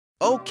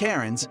Oh,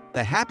 Karens,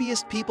 the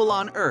happiest people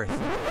on earth.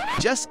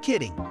 Just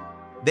kidding.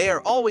 They are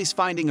always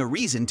finding a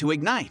reason to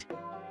ignite.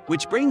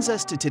 Which brings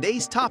us to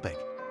today's topic,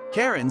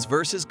 Karens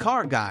versus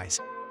car guys.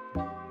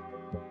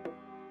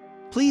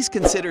 Please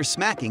consider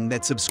smacking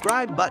that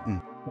subscribe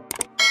button.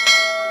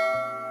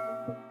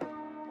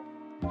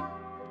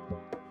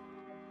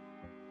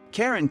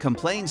 Karen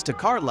complains to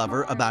car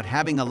lover about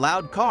having a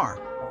loud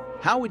car.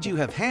 How would you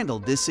have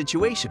handled this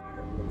situation?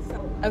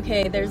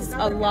 Okay, there's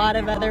a lot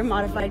of other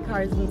modified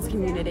cars in this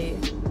community.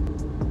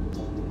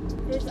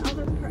 There's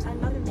another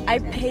man. I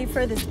pay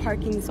for this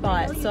parking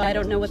spot, so I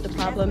don't know what the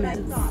problem is.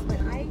 But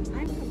I'm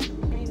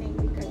complaining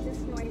because this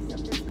noise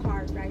of this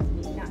car drives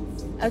me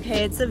nuts.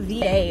 Okay, it's a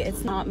VA,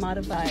 it's not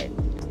modified.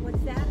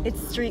 What's that?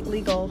 It's street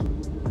legal.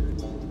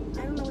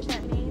 I don't know what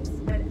that means,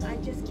 but I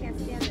just can't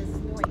stand this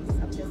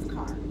noise of this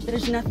car.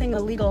 There's nothing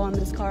illegal on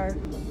this car.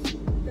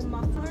 The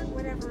muffler,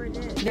 whatever it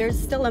is. There's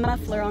still a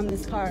muffler on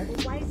this car.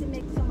 Well, why does it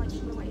make so much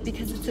noise?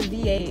 Because it's a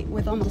V8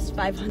 with almost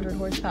 500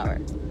 horsepower.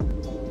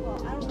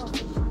 Well, I don't know if the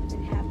shop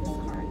can have this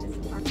car in this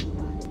parking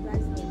lot. It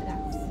drives me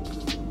nuts.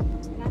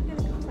 And I'm going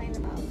to complain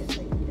about this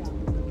like you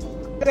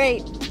don't.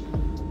 Great.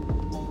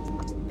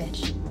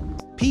 Bitch.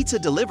 Pizza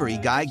delivery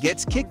guy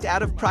gets kicked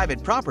out of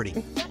private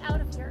property. Get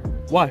out of here.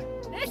 Why?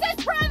 This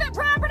is private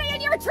property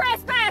and you're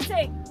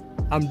trespassing!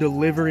 I'm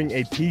delivering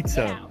a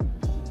pizza. Now,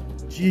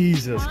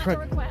 Jesus on the Christ.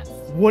 request.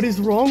 What is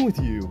wrong with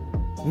you?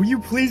 Will you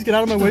please get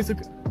out of my way?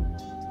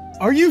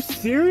 Are you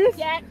serious?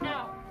 Get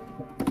out.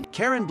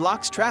 Karen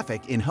blocks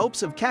traffic in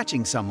hopes of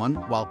catching someone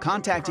while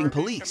contacting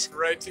police.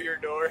 Right to your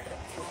door.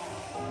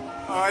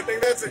 Oh, I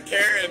think that's a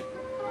Karen.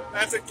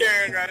 That's a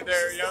Karen right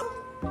there, yep.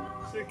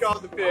 She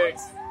called the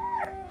pigs.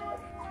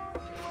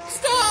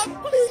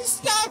 Stop! Please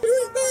stop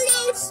doing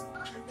burnout!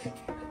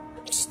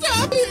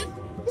 Stop it!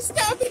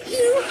 Stop it,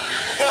 you!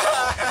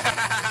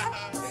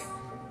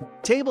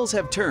 Tables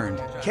have turned.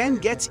 Ken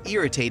gets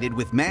irritated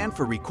with man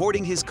for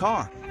recording his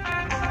car.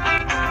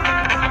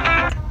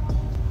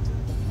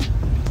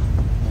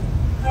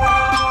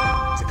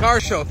 It's a car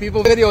show.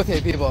 People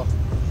videotape people.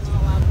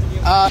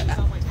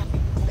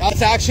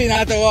 That's actually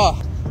not the law.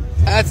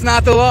 That's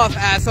not the law,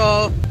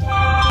 asshole.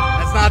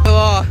 That's not the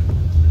law.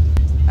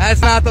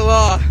 That's not the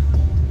law.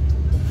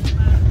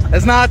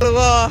 That's not the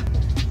law.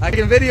 I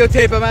can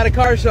videotape them at a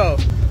car show.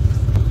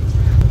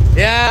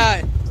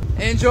 Yeah.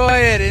 Enjoy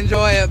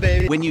it,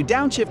 baby. When you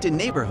downshift in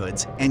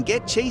neighborhoods and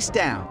get chased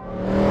down.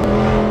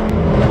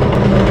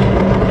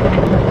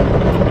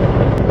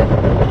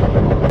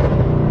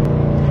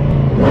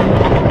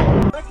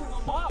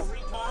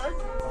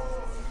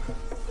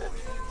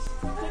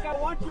 Think I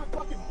want you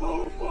fucking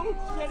boom, boom,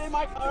 get in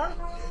my car?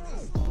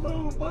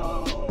 Boom,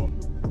 boom.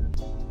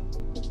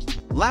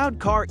 Loud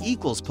car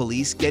equals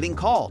police getting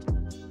called.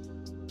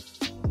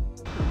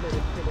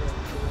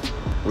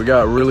 We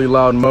got really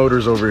loud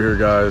motors over here,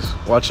 guys.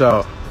 Watch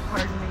out.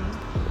 Pardon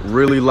me?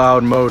 Really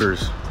loud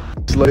motors.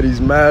 This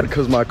lady's mad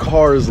because my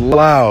car is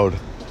loud.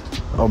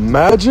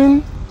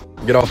 Imagine.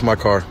 Get off my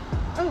car.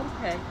 Oh,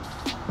 okay.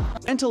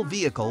 Rental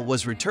vehicle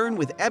was returned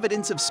with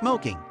evidence of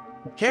smoking.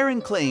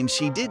 Karen claims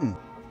she didn't.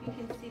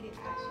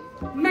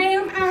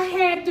 Ma'am, I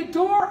had the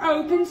door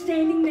open,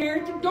 standing there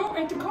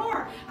at the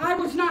car. I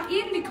was not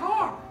in the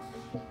car.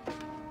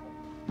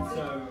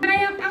 So,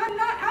 Ma'am, I'm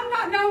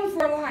not known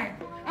for a liar.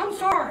 I'm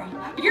sorry.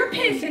 You're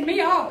pissing me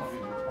off.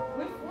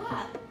 With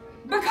what?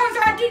 Because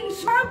I didn't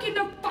smoke in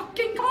the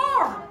fucking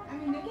car. I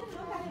mean, they can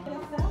look at it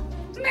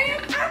themselves.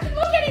 Ma'am, I can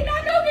look at it and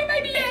I know there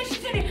may be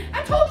ashes in it.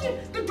 I told you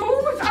the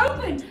door was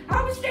open.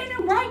 I was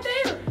standing right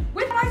there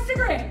with my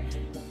cigarette.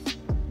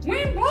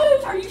 Wind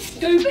blows, are you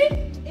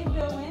stupid? If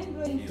the wind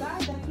goes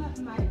inside, that's not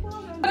my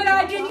problem. But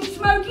I didn't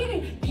smoke in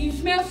it. Do you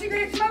smell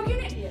cigarette smoke in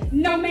it? Yes.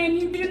 No, ma'am,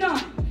 you do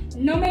not.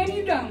 No, ma'am,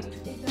 you don't.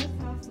 It does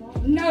smell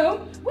smoke.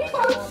 No, we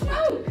both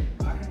smoke.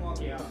 I can walk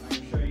you out. I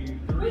can show you.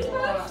 We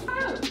both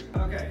smoke.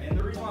 Okay, and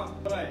the reason why,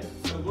 but,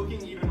 so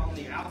looking even on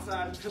the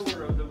outside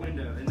pillar of the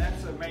window, and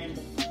that's the main,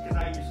 because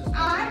I used to smoke.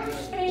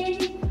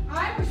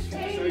 I was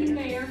standing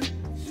there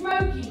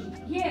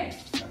smoking,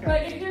 yes.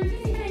 But if there's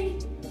anything,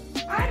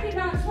 I did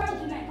not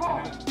smoke in that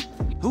car.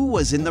 Who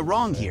was in the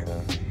wrong here?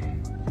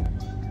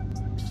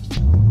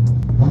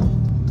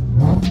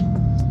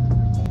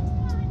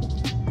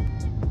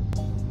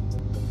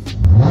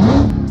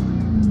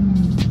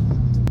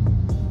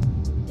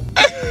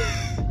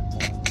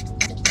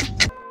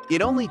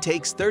 It only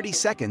takes 30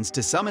 seconds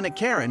to summon a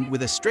Karen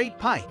with a straight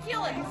pipe.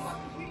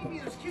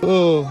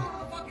 Oh.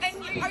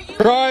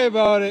 Cry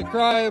about it,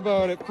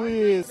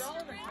 please.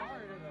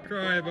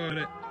 Cry about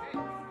it.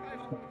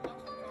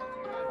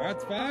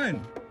 That's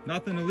fine.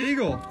 Nothing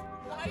illegal.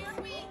 Why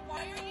are you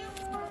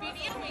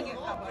videoing it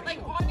though? Like,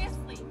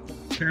 honestly.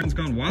 Karen's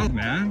gone wild,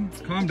 man.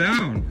 Calm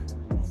down.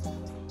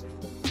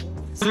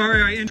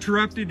 Sorry I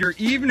interrupted your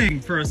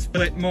evening for a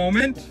split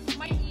moment.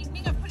 My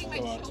evening of putting my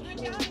children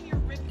down and you're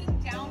ripping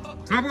down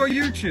books. How about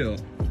you chill?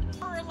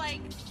 For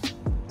like,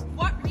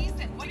 what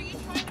reason? What are you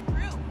trying to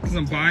prove? Because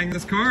I'm buying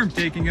this car, I'm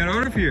taking it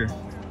out of here.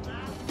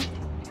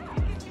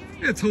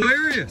 It's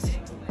hilarious.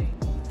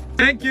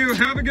 Thank you,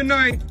 have a good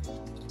night.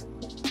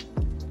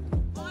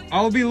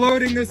 I'll be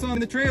loading this on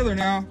the trailer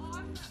now.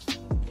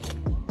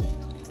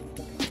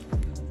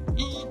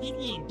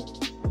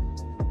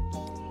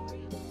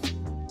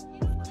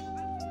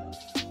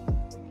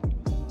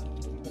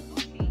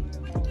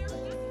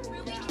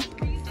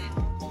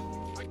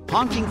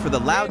 Honking for the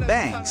loud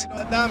bangs.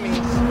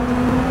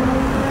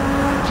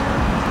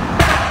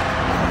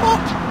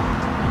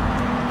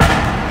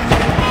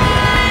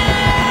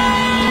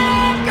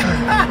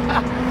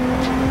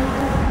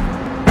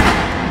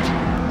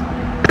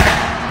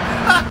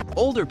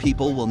 Older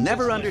people will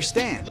never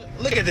understand.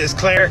 Look at this,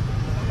 Claire.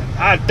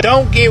 I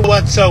don't get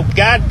what's so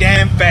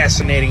goddamn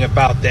fascinating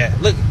about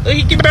that. Look,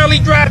 he can barely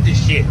drive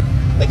this shit.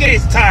 Look at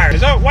his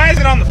tires. Oh, why is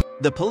it on the...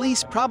 The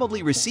police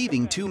probably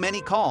receiving too many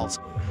calls.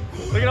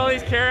 Look at all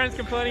these Karens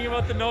complaining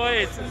about the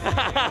noise.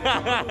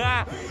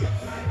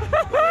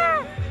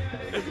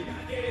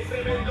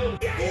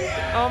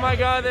 Oh my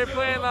god, they're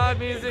playing loud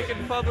music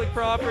in public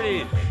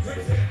property.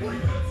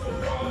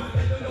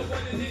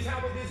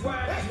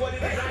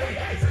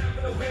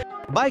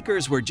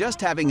 Bikers were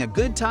just having a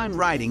good time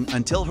riding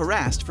until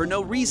harassed for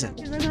no reason.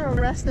 They're gonna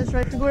arrest us,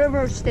 right? For going over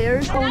our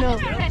stairs? Oh no.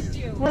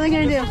 What are they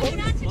gonna do?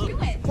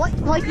 What?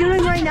 Like you're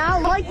doing right now?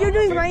 Like you're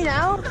doing right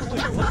now?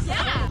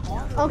 Yeah.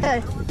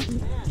 Okay.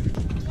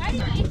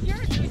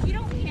 If you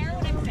don't care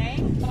what I'm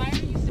saying, why are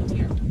you still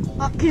here?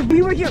 Cause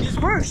we were here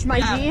first,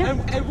 my G.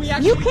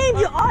 You came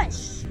to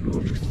us.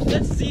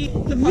 Let's see.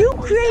 You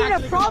created a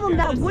problem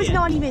that was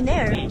not even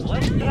there. I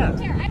don't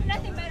care. I have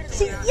nothing better to do.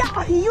 See,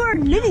 yeah, you're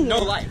admitting it.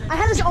 No life. I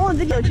had this all on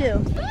video too.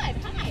 Good. Hi.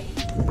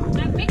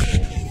 I'm making sure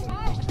you're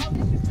not how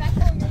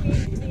disrespectful you're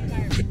being to the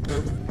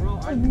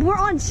environment. We're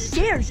on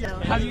stairs though.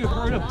 Have you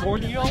heard of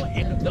Borneo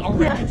and the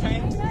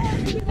orangutan?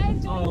 You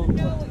guys don't even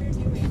know what you're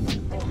doing.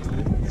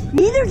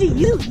 Neither do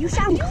you. You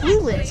sound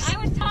clueless. I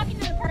was talking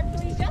to the park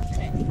police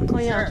yesterday. Oh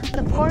yeah,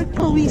 the park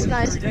police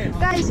guys.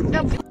 Guys,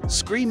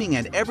 Screaming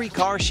at every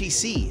car she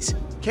sees.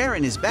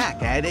 Karen is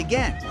back at it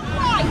again. No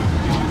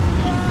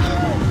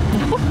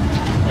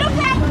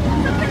problem.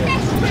 Look at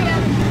next to you.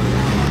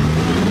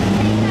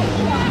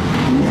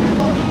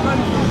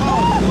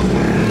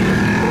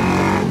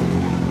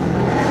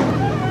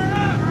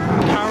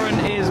 Karen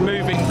is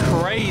moving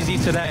crazy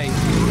today.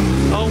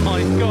 Oh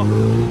my god.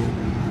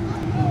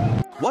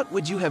 What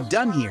would you have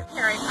done here?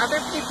 Carrying other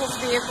people's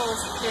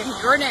vehicles in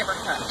your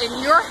neighborhood, in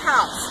your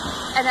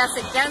house, and that's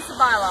against the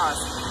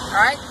bylaws. All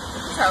right?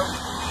 So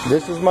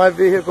this is my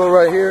vehicle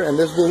right here, and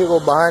this vehicle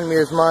behind me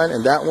is mine,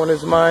 and that one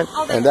is mine,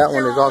 and that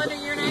one is also.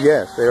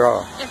 Yes, they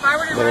are. If I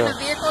were to run a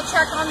vehicle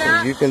check on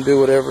that, you can do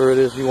whatever it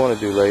is you want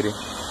to do, lady.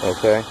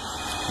 Okay,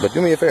 but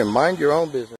do me a favor, mind your own business.